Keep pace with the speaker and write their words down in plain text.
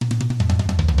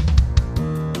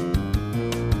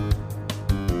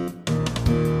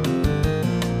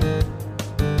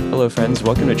Hello, friends.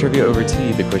 Welcome to Trivia Over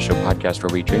Tea, the quiz show podcast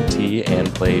where we drink tea and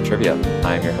play trivia.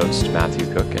 I'm your host, Matthew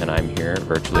Cook, and I'm here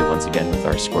virtually once again with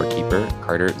our scorekeeper,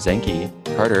 Carter Zenke.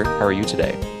 Carter, how are you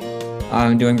today?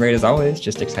 I'm doing great as always.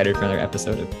 Just excited for another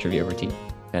episode of Trivia Over Tea.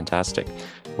 Fantastic.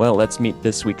 Well, let's meet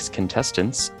this week's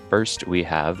contestants. First, we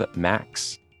have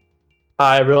Max.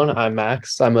 Hi, everyone. I'm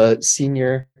Max. I'm a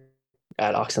senior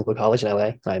at Occidental College in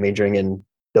LA. I'm majoring in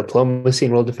diplomacy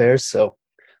and world affairs. So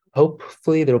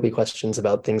hopefully there will be questions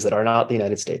about things that are not the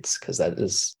United States, because that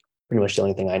is pretty much the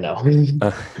only thing I know.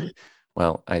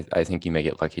 Well, I think you may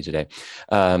get lucky today.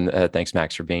 Thanks,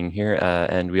 Max, for being here.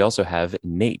 And we also have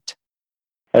Nate.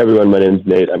 Hi, everyone. My name is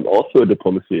Nate. I'm also a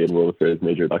diplomacy and world affairs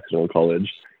major at Occidental College.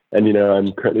 And,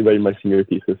 I'm currently writing my senior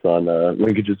thesis on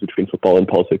linkages between football and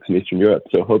politics in Eastern Europe.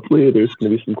 So hopefully there's going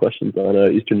to be some questions on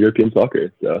Eastern European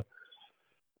soccer. So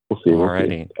we'll see.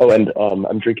 Alrighty. Oh, and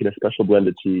I'm drinking a special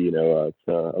blended tea. It's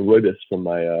a rooibos from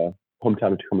my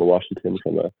hometown of Tacoma, Washington,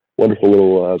 from a wonderful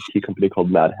little tea company called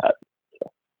Mad Hat.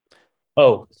 So.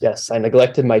 Oh, yes. I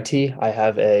neglected my tea. I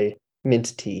have a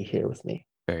mint tea here with me.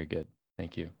 Very good.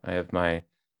 Thank you. I have my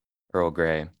Earl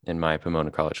Grey in my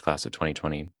Pomona College class of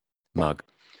 2020 mug.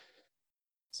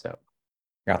 So,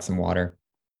 got some water.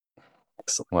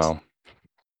 Excellent. Well,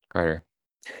 Carter,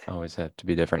 always have to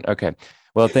be different. Okay.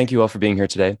 Well, thank you all for being here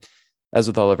today. As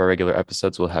with all of our regular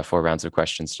episodes, we'll have 4 rounds of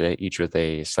questions today, each with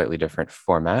a slightly different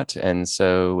format. And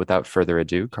so without further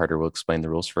ado, Carter will explain the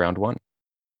rules for round 1.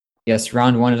 Yes,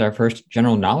 round 1 is our first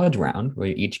general knowledge round.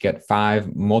 We each get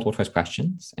 5 multiple choice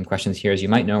questions. And questions here, as you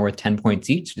might know, are worth 10 points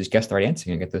each. Just guess the right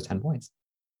answer and get those 10 points.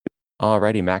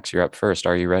 Alrighty, Max, you're up first.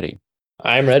 Are you ready?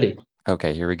 I'm ready.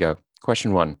 Okay, here we go.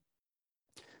 Question 1.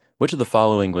 Which of the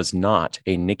following was not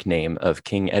a nickname of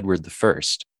King Edward I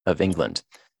of England?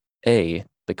 A,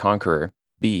 the Conqueror,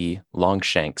 B,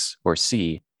 Longshanks, or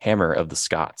C, Hammer of the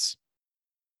Scots?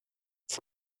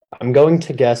 I'm going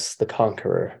to guess the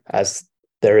Conqueror, as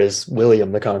there is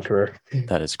William the Conqueror.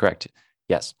 That is correct.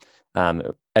 Yes.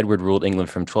 Edward ruled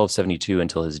England from 1272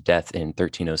 until his death in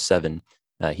 1307.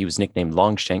 He was nicknamed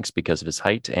Longshanks because of his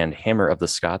height and Hammer of the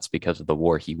Scots because of the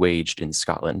war he waged in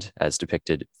Scotland, as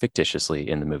depicted fictitiously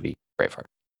in the movie Braveheart.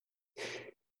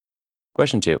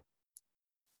 Question 2.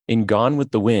 In Gone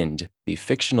with the Wind, the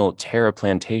fictional Tara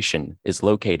Plantation is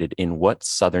located in what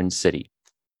southern city?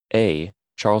 A,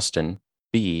 Charleston,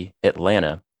 B,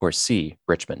 Atlanta, or C,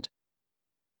 Richmond?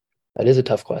 That is a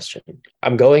tough question.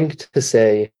 I'm going to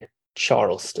say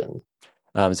Charleston.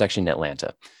 It's actually in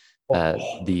Atlanta.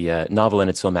 The novel and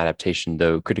its film adaptation,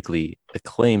 though critically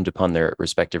acclaimed upon their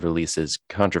respective releases,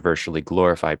 controversially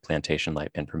glorify plantation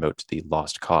life and promote the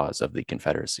lost cause of the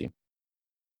Confederacy.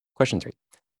 Question 3.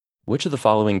 Which of the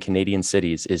following Canadian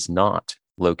cities is not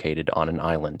located on an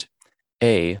island?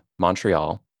 A,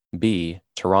 Montreal, B,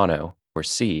 Toronto, or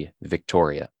C,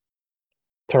 Victoria?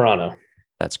 Toronto.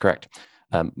 That's correct.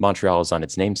 Montreal is on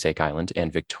its namesake island,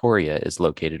 and Victoria is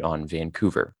located on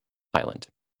Vancouver Island.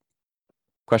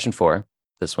 Question 4.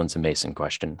 This one's a Mason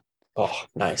question. Oh,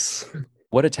 nice.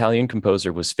 What Italian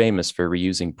composer was famous for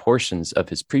reusing portions of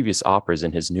his previous operas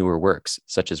in his newer works,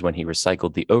 such as when he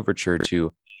recycled the overture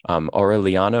to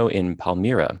Aureliano in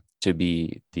Palmyra to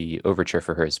be the overture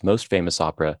for his most famous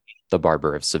opera, The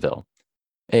Barber of Seville?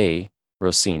 A,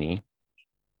 Rossini,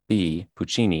 B,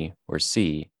 Puccini, or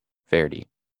C, Verdi?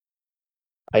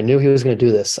 I knew he was going to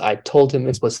do this. I told him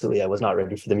explicitly I was not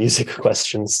ready for the music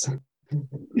questions.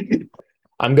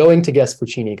 I'm going to guess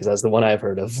Puccini because that's the one I've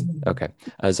heard of. Okay.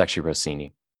 It's actually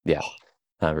Rossini. Yeah.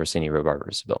 Rossini wrote Barber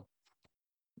of Seville.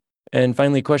 And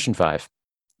finally, question 5.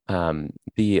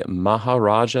 The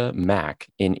Maharaja Mac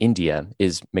in India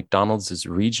is McDonald's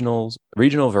regional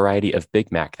variety of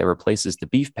Big Mac that replaces the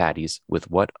beef patties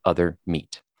with what other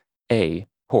meat? A,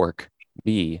 pork,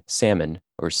 B, salmon,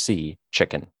 or C,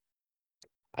 chicken?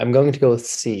 I'm going to go with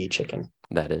C, chicken.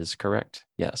 That is correct.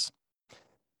 Yes.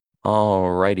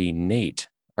 Alrighty, Nate,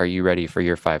 are you ready for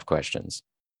your 5 questions?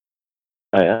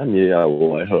 I am. Yeah.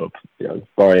 Well, I hope.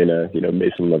 Barring a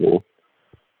Mason level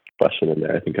question in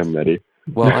there, I think I'm ready.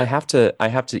 Well, I have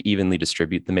to evenly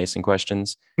distribute the Mason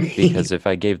questions, because if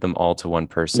I gave them all to one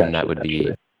person, that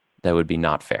would be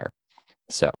not fair.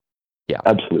 So, yeah.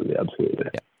 Absolutely.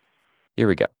 Yeah. Here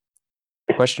we go.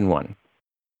 Question 1.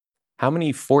 How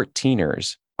many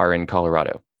 14ers are in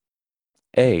Colorado?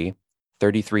 A,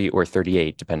 33 or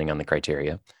 38, depending on the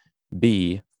criteria.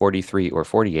 B, 43 or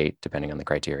 48, depending on the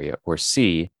criteria. Or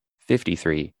C,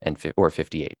 53 or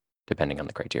 58, depending on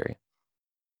the criteria.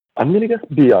 I'm going to guess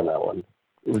B on that one.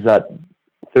 Was that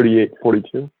 38,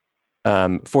 42?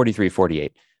 43,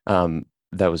 48.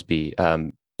 That was B.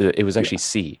 It was actually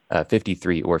C,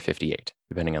 53 or 58,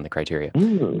 depending on the criteria.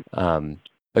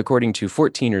 According to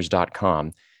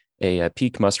 14ers.com, a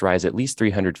peak must rise at least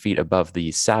 300 feet above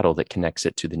the saddle that connects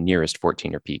it to the nearest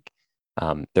 14er peak.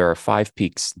 There are 5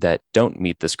 peaks that don't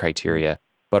meet this criteria,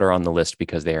 but are on the list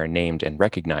because they are named and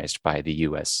recognized by the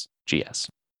USGS.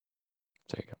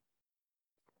 There you go.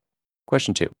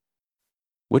 Question 2.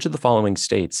 Which of the following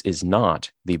states is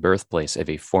not the birthplace of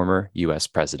a former US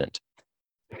president?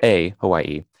 A,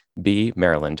 Hawaii, B,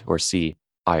 Maryland, or C,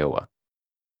 Iowa?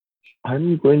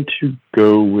 I'm going to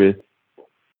go with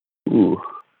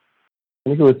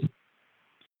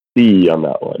C on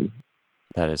that one.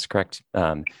 That is correct.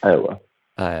 Iowa.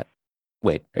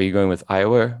 Wait, are you going with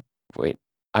Iowa? Wait,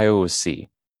 Iowa was C.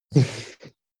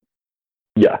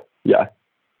 Yeah.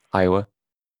 Iowa?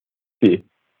 C.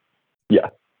 Yeah.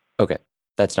 Okay,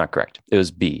 that's not correct. It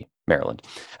was B, Maryland.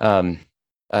 Okay.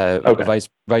 Vice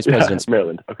President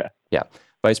Maryland. Okay.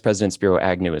 Vice President Spiro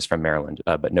Agnew is from Maryland,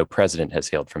 but no president has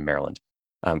hailed from Maryland.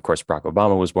 Of course, Barack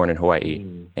Obama was born in Hawaii,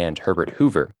 and Herbert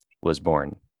Hoover was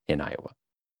born in Iowa.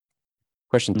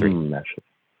 Question 3.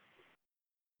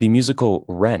 The musical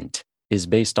Rent is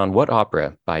based on what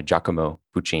opera by Giacomo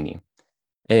Puccini?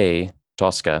 A,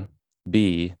 Tosca,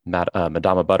 B,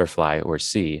 Madama Butterfly, or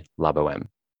C, La Boheme?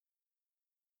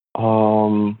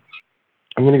 I'm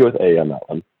going to go with A on that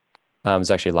one.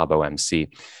 It's actually La Boheme, C.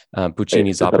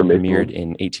 Puccini's opera premiered in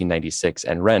 1896,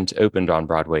 and Rent opened on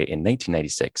Broadway in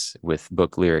 1996 with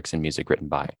book lyrics and music written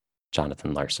by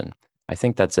Jonathan Larson. I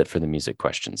think that's it for the music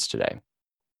questions today,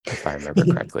 if I remember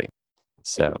correctly.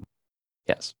 So,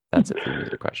 yes, that's it for the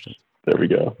music questions. There we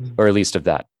go. Or at least of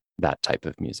that type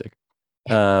of music.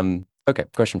 Okay,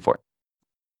 question 4.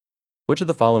 Which of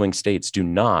the following states do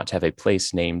not have a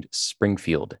place named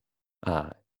Springfield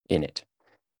in it?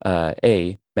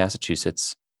 A,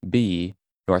 Massachusetts, B,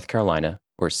 North Carolina,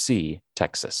 or C,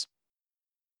 Texas?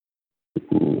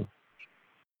 Ooh.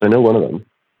 I know one of them.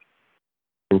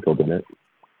 Springfield in it.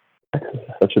 Texas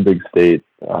is such a big state.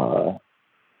 I'm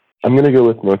going to go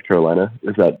with North Carolina.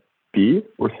 Is that B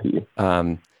or C?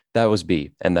 That was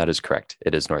B, and that is correct.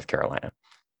 It is North Carolina.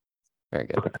 Very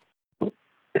good. Okay.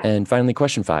 And finally,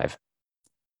 question 5.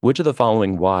 Which of the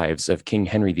following wives of King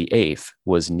Henry VIII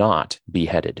was not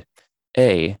beheaded?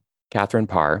 A, Catherine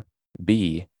Parr,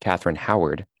 B, Catherine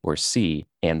Howard, or C,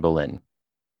 Anne Boleyn?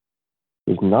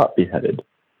 Was not beheaded.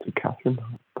 So Catherine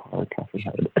Parr, Catherine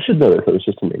Howard. I should know this. I was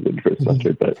just in England for a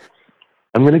semester, but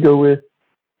I'm going to go with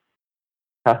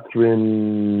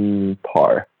Catherine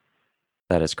Parr.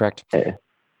 That is correct. A.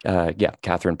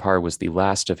 Catherine Parr was the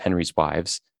last of Henry's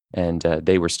wives, and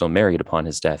they were still married upon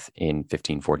his death in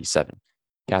 1547.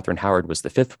 Catherine Howard was the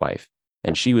 5th wife,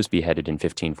 and she was beheaded in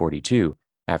 1542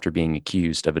 after being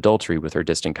accused of adultery with her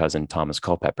distant cousin Thomas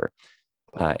Culpeper.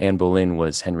 Anne Boleyn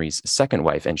was Henry's 2nd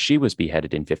wife, and she was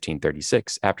beheaded in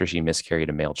 1536 after she miscarried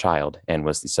a male child and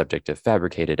was the subject of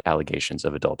fabricated allegations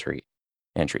of adultery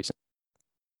and treason.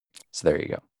 So there you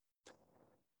go.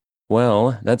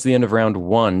 Well, that's the end of round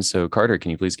 1. So Carter,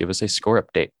 can you please give us a score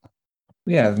update?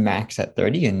 We have Max at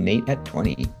 30 and Nate at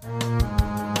 20.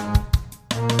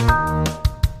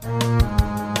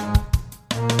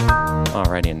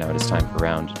 Alrighty, and now it is time for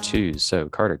round 2. So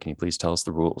Carter, can you please tell us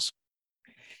the rules?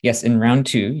 Yes, in round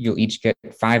 2, you'll each get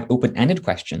 5 open-ended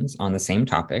questions on the same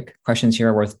topic. Questions here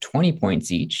are worth 20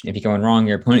 points each. If you go in wrong,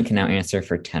 your opponent can now answer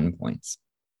for 10 points.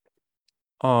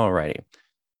 Alrighty.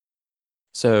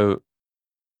 So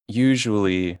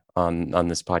usually on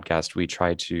this podcast, we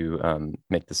try to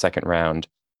make the second round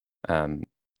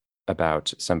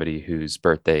about somebody whose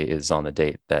birthday is on the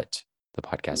date that the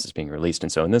podcast is being released.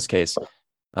 And so in this case,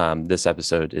 this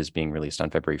episode is being released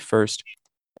on February 1st.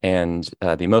 And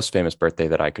the most famous birthday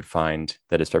that I could find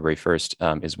that is February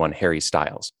 1st is one Harry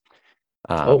Styles.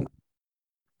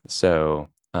 So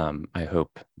I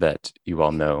hope that you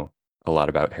all know a lot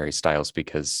about Harry Styles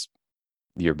because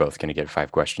you're both going to get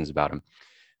 5 questions about him.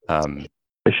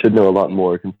 I should know a lot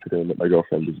more considering that my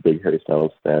girlfriend is a big Harry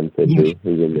Styles fan. So who's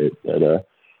in it? That going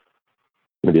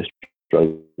to be a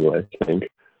struggle, I think.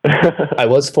 I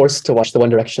was forced to watch the One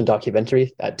Direction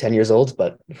documentary at 10 years old,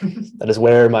 but that is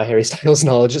where my Harry Styles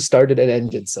knowledge started and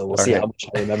ended. So we'll see how much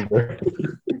I remember.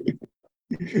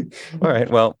 All right.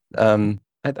 Well,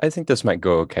 I think this might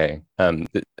go okay.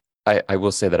 I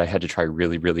will say that I had to try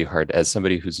really, really hard as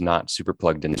somebody who's not super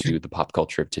plugged into the pop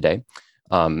culture of today.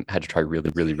 Had to try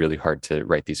really, really, really hard to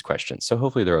write these questions. So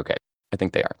hopefully they're okay. I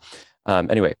think they are.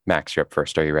 Anyway, Max, you're up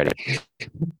first. Are you ready?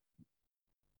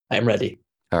 I'm ready.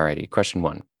 All righty. Question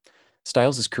 1.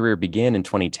 Styles' career began in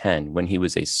 2010 when he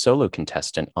was a solo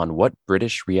contestant on what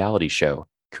British reality show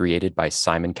created by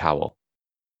Simon Cowell?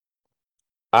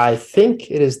 I think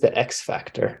it is the X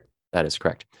Factor. That is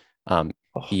correct.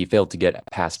 He failed to get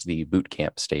past the boot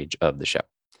camp stage of the show.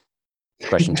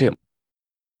 Question 2.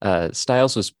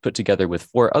 Styles was put together with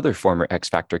 4 other former X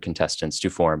Factor contestants to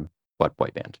form what boy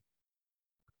band?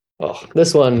 Oh,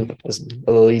 this one was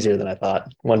a little easier than I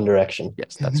thought. One Direction.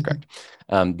 Yes, that's correct.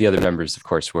 The other members, of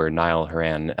course, were Niall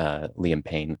Horan, Liam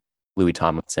Payne, Louis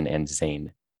Tomlinson, and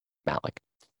Zayn Malik.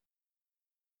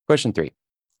 Question 3.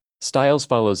 Styles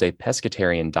follows a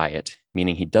pescatarian diet,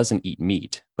 meaning he doesn't eat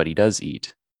meat, but he does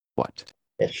eat what?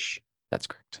 Fish. That's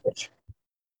correct. Fish.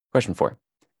 Question 4.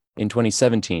 In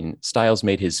 2017, Styles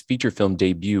made his feature film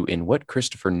debut in what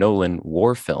Christopher Nolan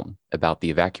war film about the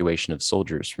evacuation of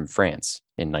soldiers from France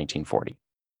in 1940?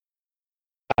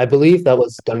 I believe that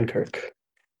was Dunkirk.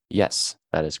 Yes,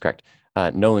 that is correct.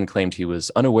 Nolan claimed he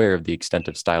was unaware of the extent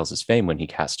of Styles' fame when he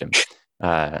cast him.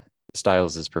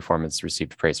 Styles' performance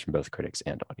received praise from both critics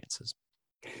and audiences.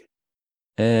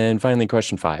 And finally,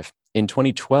 question 5. In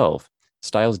 2012,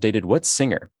 Styles dated what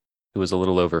singer who was a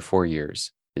little over 4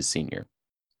 years his senior?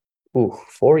 Ooh,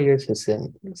 4 years his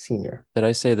senior. Did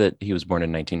I say that he was born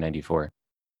in 1994?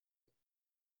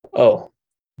 Oh,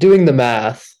 doing the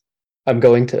math, I'm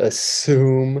going to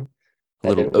assume A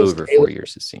that little it was over Taylor- 4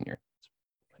 years his senior.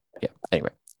 Yeah,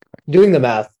 anyway. Doing the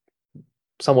math,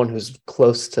 someone who's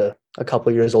close to a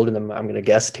couple years older than I'm going to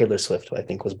guess Taylor Swift, who I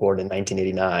think was born in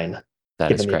 1989.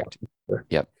 That is Given the correct. answer.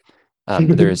 Yep.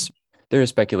 There is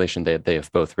speculation that they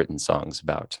have both written songs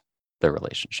about their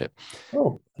relationship.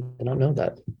 Oh, I did not know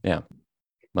that.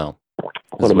 Well, this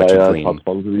One is of what my you top glean.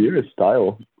 songs of the year is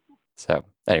Style. So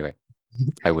anyway,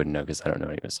 I wouldn't know because I don't know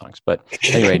any of his songs. But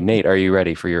anyway, Nate, are you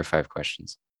ready for your 5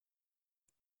 questions?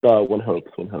 One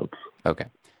hopes. Okay.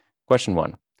 Question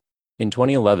 1. In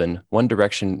 2011, One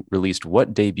Direction released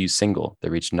what debut single that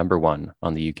reached number 1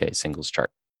 on the UK singles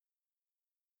chart?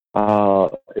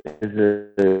 Is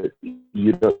it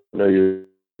You Don't Know You're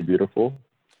Beautiful?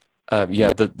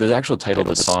 Yeah, the actual title of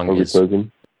the song Are we is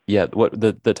frozen? what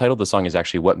the title of the song is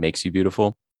actually What Makes You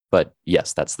Beautiful. But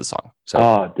yes, that's the song.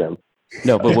 So Damn.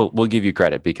 no, but we'll give you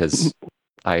credit because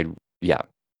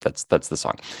that's the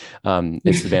song.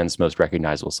 It's the band's most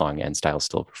recognizable song, and Styles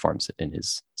still performs it in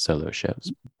his solo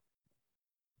shows.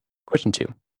 Question 2.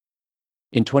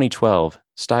 In 2012,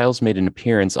 Styles made an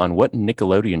appearance on what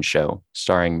Nickelodeon show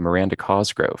starring Miranda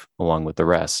Cosgrove, along with the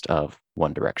rest of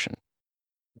One Direction?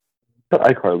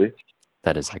 iCarly.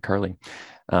 That is iCarly.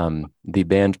 The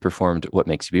band performed What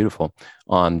Makes You Beautiful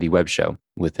on the web show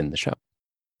within the show.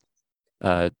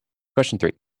 Question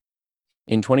 3.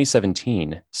 In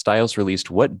 2017, Styles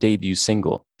released what debut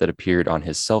single that appeared on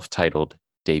his self-titled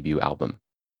debut album?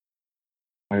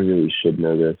 I really should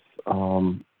know this.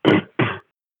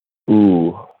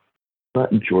 Ooh,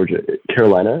 not Georgia.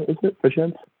 Carolina, is it, by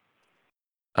chance?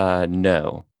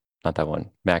 No, not that one.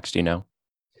 Max, do you know?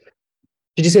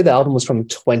 Did you say the album was from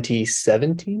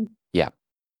 2017? Yeah.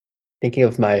 Thinking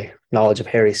of my knowledge of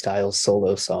Harry Styles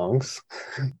solo songs,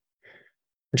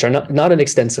 which are not an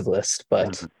extensive list,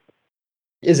 but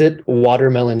is it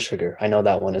Watermelon Sugar? I know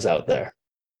that one is out there.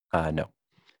 No.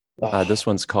 Oh, This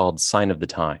one's called Sign of the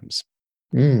Times.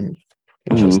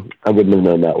 interesting. I wouldn't have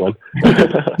known that one.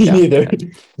 Me Yeah. neither.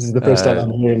 This is the first time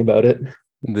I'm hearing about it.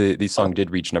 The song did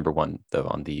reach number 1, though,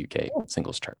 on the UK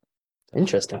singles chart.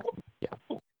 Interesting.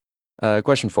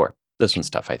 Question 4. This one's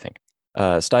tough, I think.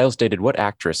 Styles dated what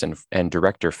actress and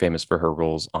director famous for her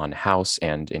roles on House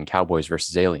and in Cowboys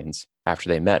vs. Aliens after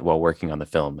they met while working on the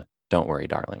film Don't Worry,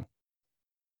 Darling?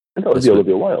 I thought it would This be would-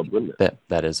 Olivia Wilde, wouldn't it?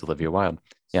 That is Olivia Wilde.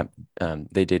 Yeah.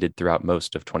 They dated throughout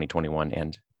most of 2021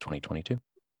 and 2022.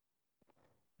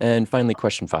 And finally,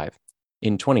 question 5.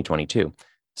 In 2022,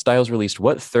 Styles released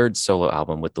what 3rd solo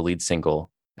album with the lead single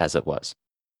As It Was?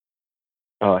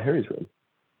 Harry's Room.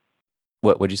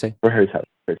 What would you say? Or Harry's House.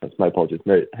 My apologies.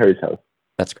 Harry's House.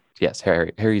 That's correct. Yes,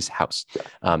 Harry's House.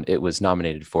 It was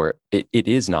nominated for it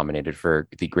is nominated for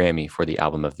the Grammy for the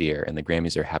Album of the Year, and the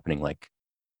Grammys are happening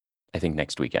I think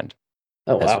next weekend.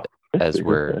 Oh, wow. As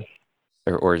we're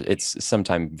or it's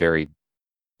sometime very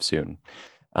soon.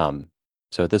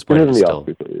 So at this point, Better than it's the still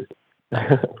Oscars,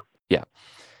 at least.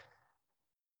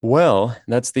 well.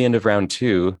 That's the end of round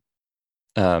 2.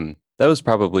 That was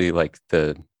probably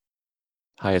the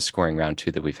highest scoring round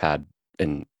 2 that we've had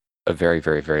in a very,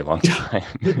 very, very long time.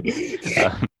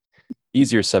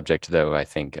 Easier subject though, I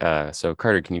think. So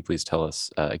Carter, can you please tell us?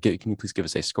 Can you please give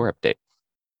us a score update?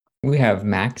 We have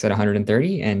Max at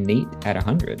 130 and Nate at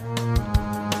 100.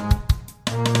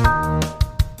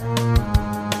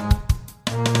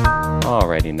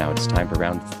 Alrighty, now it's time for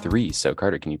round 3. So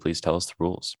Carter, can you please tell us the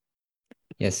rules?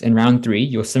 Yes, in round 3,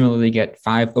 you'll similarly get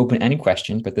 5 open-ended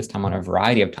questions, but this time on a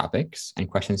variety of topics. And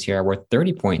questions here are worth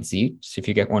 30 points each. So if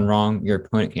you get one wrong, your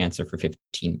opponent can answer for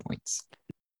 15 points.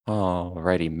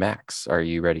 Alrighty, Max, are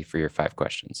you ready for your 5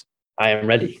 questions? I am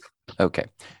ready. Okay.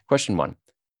 Question 1.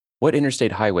 What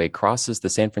interstate highway crosses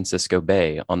the San Francisco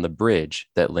Bay on the bridge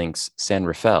that links San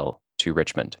Rafael to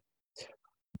Richmond?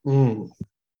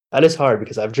 That is hard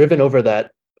because I've driven over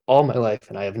that all my life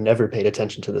and I have never paid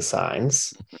attention to the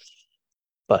signs.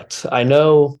 But I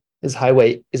know is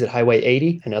it Highway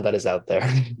 80? I know that is out there.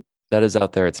 That is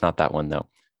out there. It's not that one, though.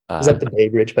 Is that the Bay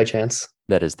Bridge by chance?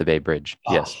 That is the Bay Bridge.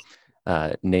 Yes.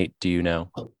 Nate, do you know?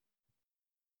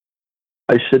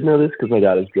 I should know this because my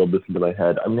dad has drilled this into my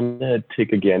head. I'm going to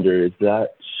take a gander. Is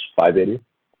that 580?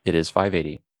 It is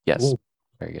 580. Yes. Ooh.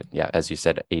 Very good. Yeah. As you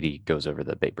said, 80 goes over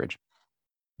the Bay Bridge.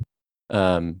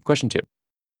 Question 2.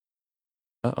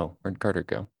 Where'd Carter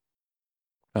go?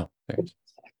 Oh, there he is.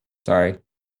 Sorry.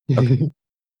 Okay.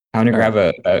 I'm gonna All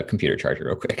grab a computer charger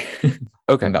real quick.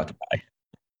 Okay. I'm about to buy.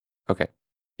 Okay.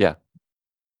 Yeah.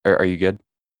 Are you good?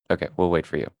 Okay. We'll wait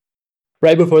for you.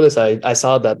 Right before this, I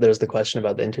saw that there's the question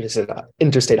about the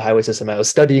interstate highway system. I was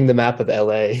studying the map of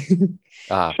LA.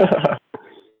 Ah,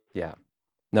 yeah.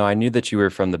 No, I knew that you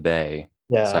were from the Bay,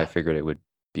 so I Yeah. figured it would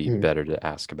be Hmm. better to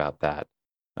ask about that.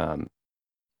 Yeah,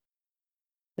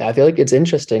 I feel like it's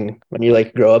interesting when you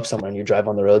like grow up somewhere and you drive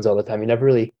on the roads all the time. You never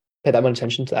really pay that much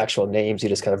attention to actual names. You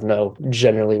just kind of know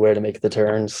generally where to make the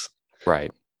turns.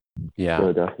 Right. Yeah.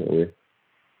 No, definitely.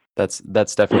 That's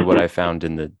definitely what I found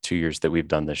in the 2 years that we've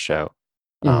done this show.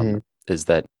 Mhm. Is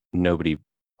that nobody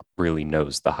really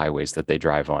knows the highways that they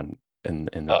drive on in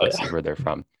the Oh, places yeah. where they're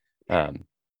from.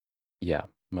 Yeah,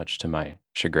 much to my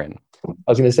chagrin. I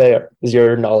was going to say, is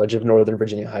your knowledge of Northern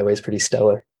Virginia highways pretty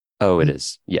stellar? Oh, it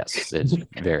is. Yes, it's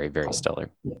very, very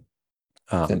stellar.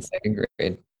 Since second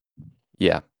grade.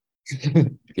 Yeah.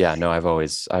 Yeah, no, I've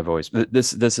always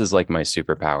this is like my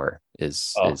superpower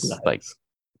is Oh, is nice. like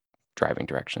driving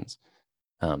directions.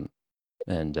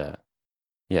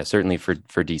 Yeah, certainly for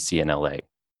DC and LA,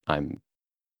 I'm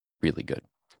really good.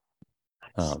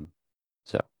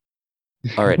 So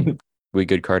alrighty. We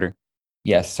good, Carter?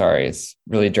 Yes, sorry. It's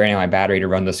really draining my battery to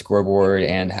run the scoreboard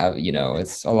and have,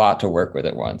 it's a lot to work with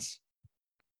at once.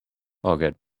 All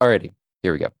good. Alrighty,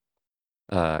 here we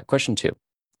go. Question 2.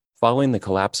 Following the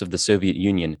collapse of the Soviet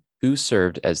Union, who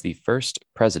served as the first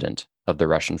president of the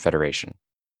Russian Federation?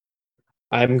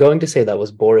 I'm going to say that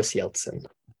was Boris Yeltsin.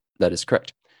 That is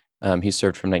correct. He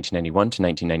served from 1991 to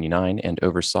 1999 and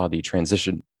oversaw the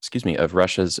transition, of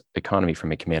Russia's economy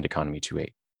from a command economy to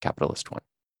a capitalist one.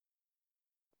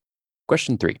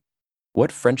 Question 3.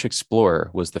 What French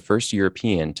explorer was the first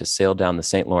European to sail down the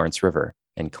St. Lawrence River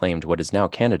and claimed what is now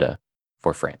Canada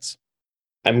for France?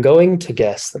 I'm going to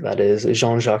guess that is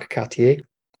Jean-Jacques Cartier.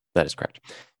 That is correct.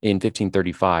 In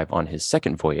 1535, on his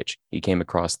second voyage, he came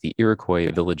across the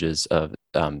Iroquois villages of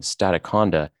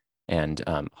Stadacona and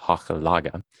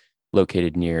Hochelaga,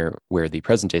 located near where the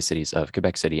present-day cities of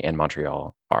Quebec City and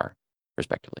Montreal are,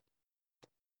 respectively.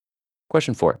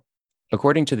 Question 4.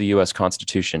 According to the U.S.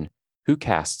 Constitution, who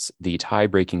casts the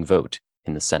tie-breaking vote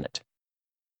in the Senate?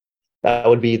 That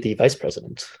would be the vice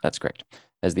president. That's correct.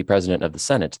 As the president of the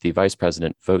Senate, the vice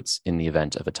president votes in the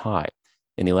event of a tie.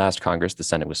 In the last Congress, the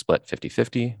Senate was split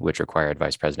 50-50, which required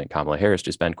Vice President Kamala Harris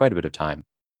to spend quite a bit of time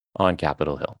on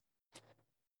Capitol Hill.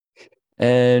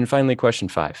 And finally, question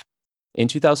 5. In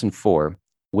 2004,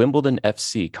 Wimbledon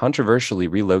FC controversially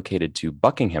relocated to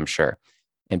Buckinghamshire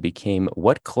and became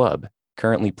what club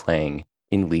currently playing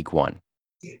in League One?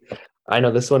 I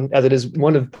know this one, as it is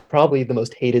one of probably the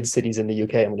most hated cities in the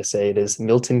UK. I'm going to say it is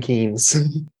Milton Keynes.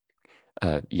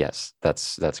 Yes,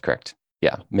 that's correct.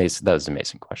 Yeah, Mason, that was a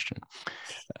Mason question.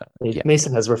 Yeah.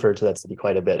 Mason has referred to that city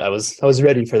quite a bit. I was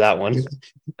ready for that one.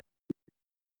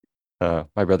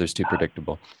 My brother's too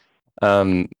predictable.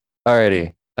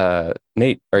 Alrighty.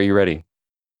 Nate, are you ready?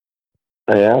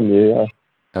 I am, yeah.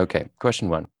 Okay, question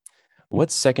 1.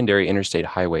 What secondary interstate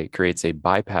highway creates a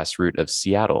bypass route of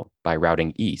Seattle by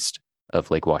routing east of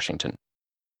Lake Washington?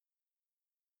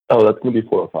 Oh, that's going to be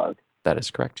 405. That is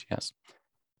correct, yes.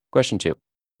 Question 2.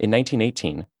 In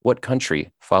 1918, what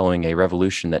country, following a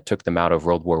revolution that took them out of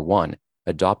World War I,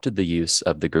 adopted the use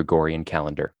of the Gregorian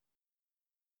calendar?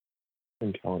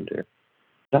 Calendar.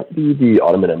 Would that be the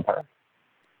Ottoman Empire?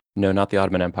 No, not the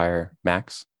Ottoman Empire.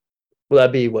 Max? Will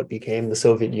that be what became the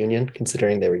Soviet Union,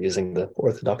 considering they were using the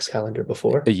Orthodox calendar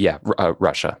before? Yeah,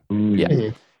 Russia.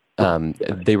 Yeah.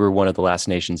 They were one of the last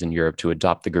nations in Europe to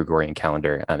adopt the Gregorian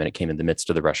calendar, and it came in the midst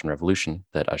of the Russian Revolution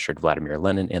that ushered Vladimir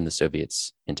Lenin and the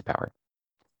Soviets into power.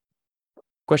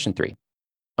 Question 3.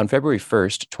 On February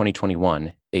 1st,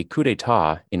 2021, a coup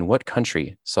d'etat in what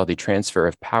country saw the transfer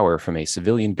of power from a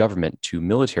civilian government to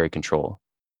military control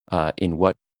in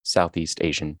what Southeast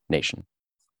Asian nation?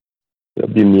 That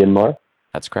would be Myanmar.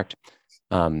 That's correct.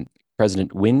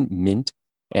 President Win Mint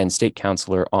and State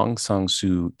Councilor Aung San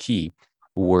Suu Kyi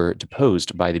were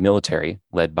deposed by the military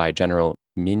led by General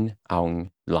Min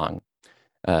Aung Hlaing.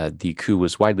 The coup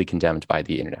was widely condemned by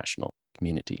the international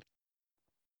community.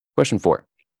 Question 4.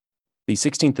 The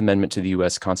 16th Amendment to the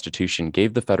U.S. Constitution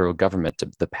gave the federal government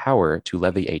the power to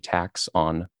levy a tax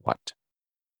on what?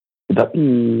 Would that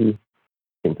be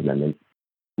 15th Amendment?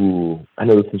 Ooh, I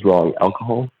know this is wrong.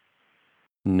 Alcohol?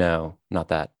 No, not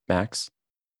that. Max?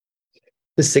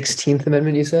 The 16th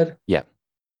Amendment, you said? Yeah.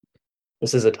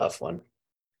 This is a tough one.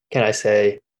 Can I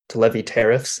say to levy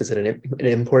tariffs? Is it an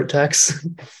import tax?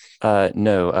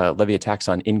 No, levy a tax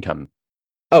on income,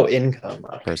 Oh, income.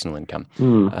 Okay. personal income.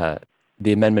 Hmm.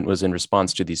 The amendment was in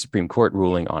response to the Supreme Court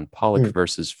ruling on Pollock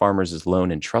versus Farmers'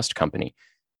 Loan and Trust Company,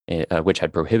 which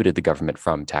had prohibited the government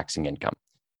from taxing income.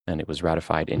 And it was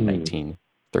ratified in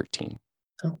 1913.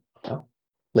 Oh, wow.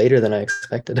 Later than I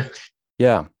expected.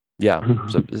 Yeah.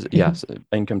 So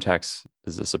income tax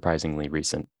is a surprisingly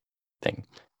recent thing.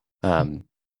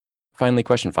 Finally,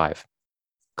 question 5.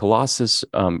 Colossus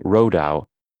Rodau,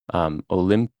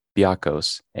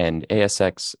 Olympiakos, and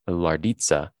ASX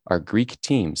Lardica are Greek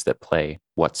teams that play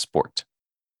what sport?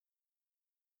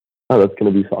 Oh, that's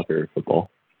going to be soccer, football.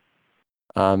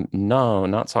 No,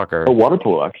 not soccer. Oh, water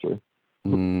polo, actually.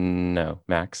 No,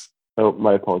 Max. Oh,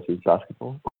 my apologies.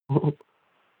 Basketball.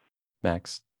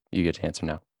 Max, you get to answer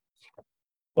now.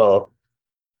 Well,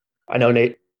 I know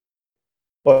Nate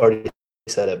already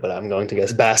said it, but I'm going to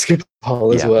guess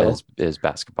basketball as well. Is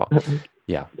basketball.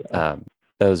 Yeah. That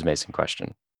was an amazing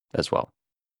question as well.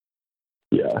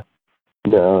 Yeah.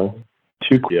 No.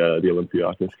 The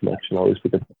Olympiakos connection, always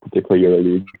with a particular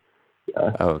EuroLeague.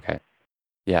 Yeah. Oh, okay.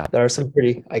 Yeah. There are some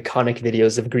pretty iconic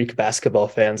videos of Greek basketball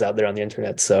fans out there on the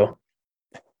internet, so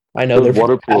I know Those they're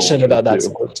water polo passionate about that too.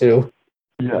 sport too.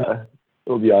 Yeah.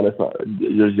 I'll be honest,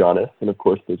 there's Giannis, and of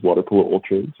course there's water polo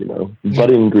ultras,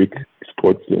 budding Greek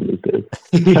sports scene these days.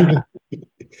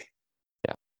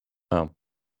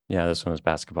 Yeah, this one was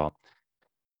basketball.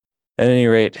 At any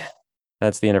rate,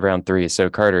 that's the end of round 3. So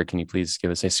Carter, can you please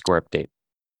give us a score update?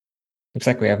 Looks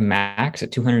like we have Max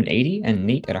at 280 and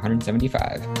Nate at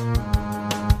 175.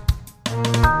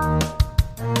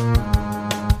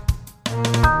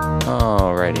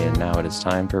 Alrighty, and now it is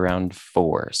time for round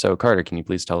 4. So Carter, can you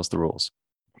please tell us the rules?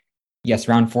 Yes,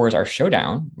 round 4 is our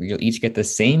showdown, where you'll each get the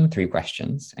same 3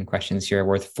 questions, and questions here are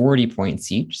worth 40 points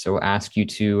each. So we'll ask you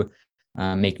to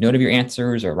make note of your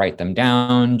answers or write them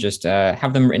down. Just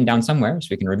have them written down somewhere so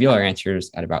we can reveal our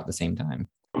answers at about the same time.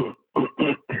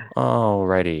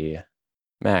 Alrighty.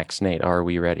 Max, Nate, are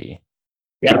we ready?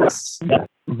 Yes.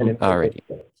 Alrighty.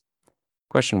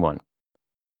 Question 1.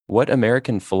 What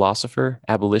American philosopher,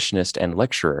 abolitionist, and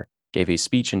lecturer gave a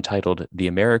speech entitled The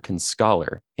American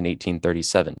Scholar in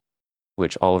 1837,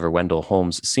 which Oliver Wendell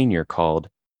Holmes Sr. called,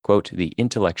 quote, the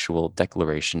Intellectual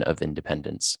Declaration of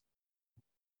Independence?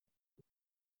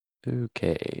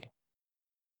 Okay.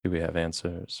 Do we have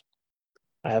answers?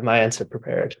 I have my answer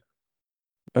prepared.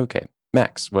 Okay.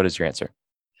 Max, what is your answer?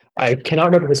 I cannot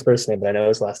remember his first name, but I know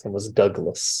his last name was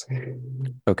Douglas.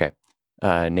 Okay.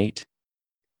 Nate?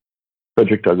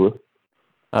 Frederick Douglass.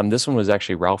 This one was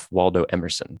actually Ralph Waldo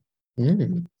Emerson.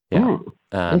 Mm. Yeah.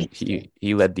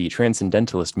 He led the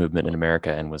Transcendentalist movement in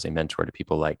America and was a mentor to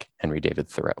people like Henry David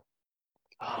Thoreau.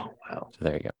 Oh, wow. So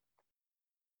there you go.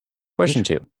 Question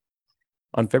 2.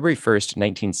 On February 1st,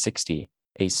 1960,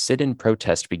 a sit-in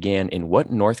protest began in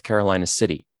what North Carolina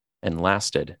city and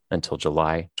lasted until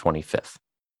July 25th?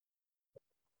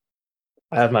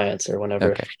 I have my answer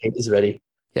whenever Nate is ready.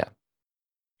 Yeah.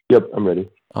 Yep, I'm ready.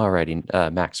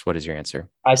 Alrighty. Max, what is your answer?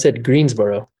 I said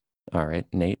Greensboro. All right.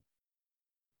 Nate?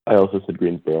 I also said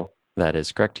Greensboro. That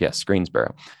is correct. Yes,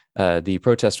 Greensboro. The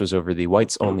protest was over the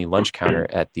whites-only lunch counter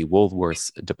at the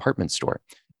Woolworth's department store.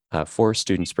 4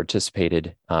 students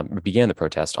began the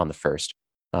protest on the 1st.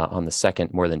 On the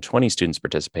 2nd, more than 20 students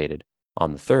participated.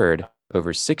 On the 3rd,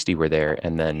 over 60 were there.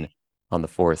 And then on the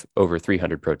 4th, over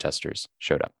 300 protesters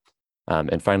showed up.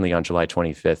 And finally, on July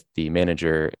 25th, the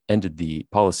manager ended the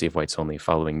policy of whites only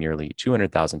following nearly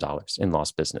 $200,000 in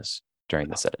lost business during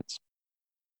the sit-ins.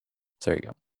 So there you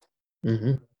go.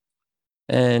 Mm-hmm.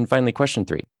 And finally, question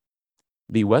 3.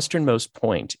 The westernmost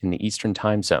point in the Eastern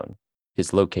time zone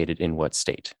is located in what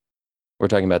state? We're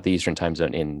talking about the Eastern time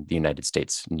zone in the United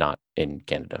States, not in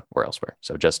Canada or elsewhere.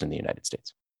 So just in the United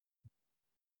States.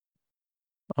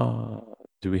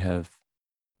 Do we have?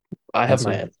 I have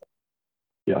my answer.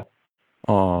 Yeah.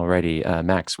 Alrighty.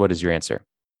 Max, what is your answer?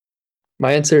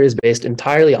 My answer is based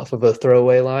entirely off of a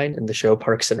throwaway line in the show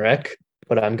Parks and Rec,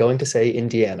 but I'm going to say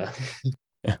Indiana.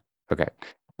 Okay.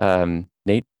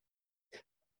 Nate?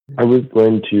 I was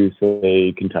going to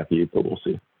say Kentucky, but we'll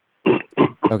see.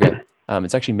 Okay.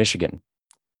 It's actually Michigan.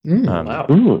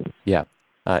 Wow.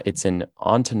 It's in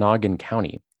Ontonagon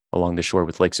County along the shore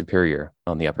with Lake Superior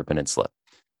on the Upper Peninsula.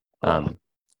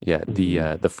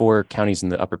 The 4 counties in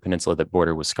the Upper Peninsula that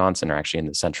border Wisconsin are actually in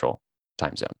the Central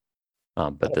time zone.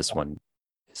 But this one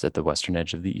is at the western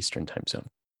edge of the Eastern time zone.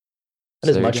 That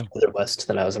is there you much go. further west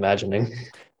than I was imagining.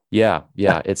 Yeah,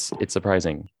 it's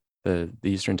surprising. The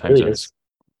Eastern time Really zone is. is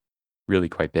really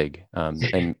quite big.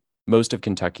 And most of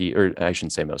Kentucky, or I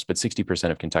shouldn't say most, but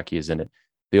 60% of Kentucky is in it.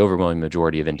 The overwhelming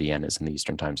majority of Indiana is in the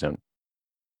Eastern time zone.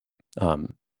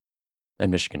 And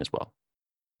Michigan as well.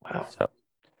 Wow. So,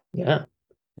 Yeah.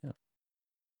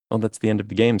 well, that's the end of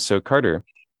the game. So, Carter,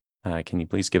 can you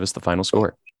please give us the final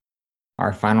score?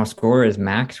 Our final score is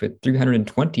Max with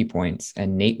 320 points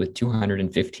and Nate with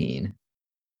 215.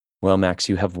 Well, Max,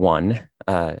 you have won.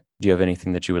 Do you have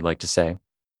anything that you would like to say?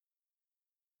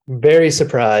 Very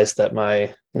surprised that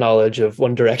my knowledge of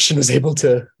One Direction was able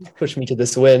to push me to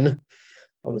this win.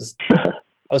 I was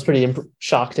pretty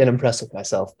shocked and impressed with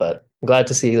myself, but I'm glad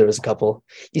to see there was a couple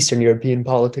Eastern European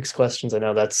politics questions. I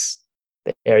know that's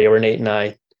the area where Nate and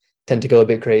I tend to go a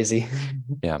bit crazy.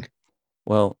 Yeah.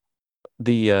 Well,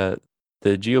 the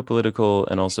geopolitical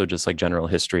and also just like general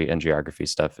history and geography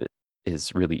stuff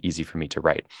is really easy for me to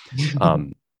write.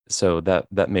 So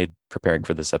that made preparing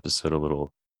for this episode a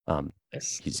little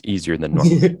easier than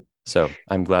normal. So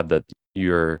I'm glad that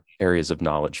your areas of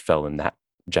knowledge fell in that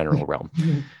general realm.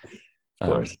 Of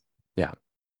course. Yeah.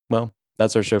 Well,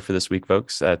 that's our show for this week,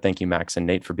 folks. Thank you, Max and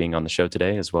Nate, for being on the show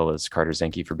today, as well as Carter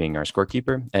Zenke for being our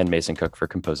scorekeeper, and Mason Cook for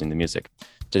composing the music.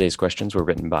 Today's questions were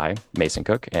written by Mason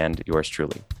Cook and yours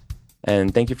truly.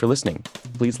 And thank you for listening.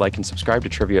 Please like and subscribe to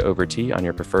Trivia Over Tea on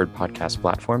your preferred podcast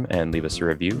platform and leave us a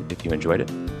review if you enjoyed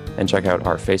it. And check out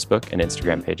our Facebook and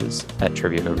Instagram pages at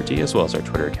Trivia Over Tea, as well as our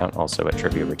Twitter account, also at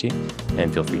Trivia Over Tea.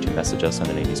 And feel free to message us on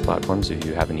any of these platforms if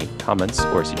you have any comments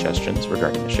or suggestions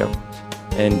regarding the show.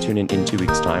 And tune in 2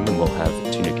 weeks' time when we'll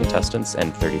have 2 new contestants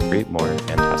and 33 more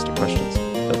fantastic questions.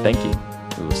 So thank you.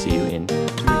 We will see you in 2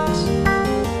 weeks.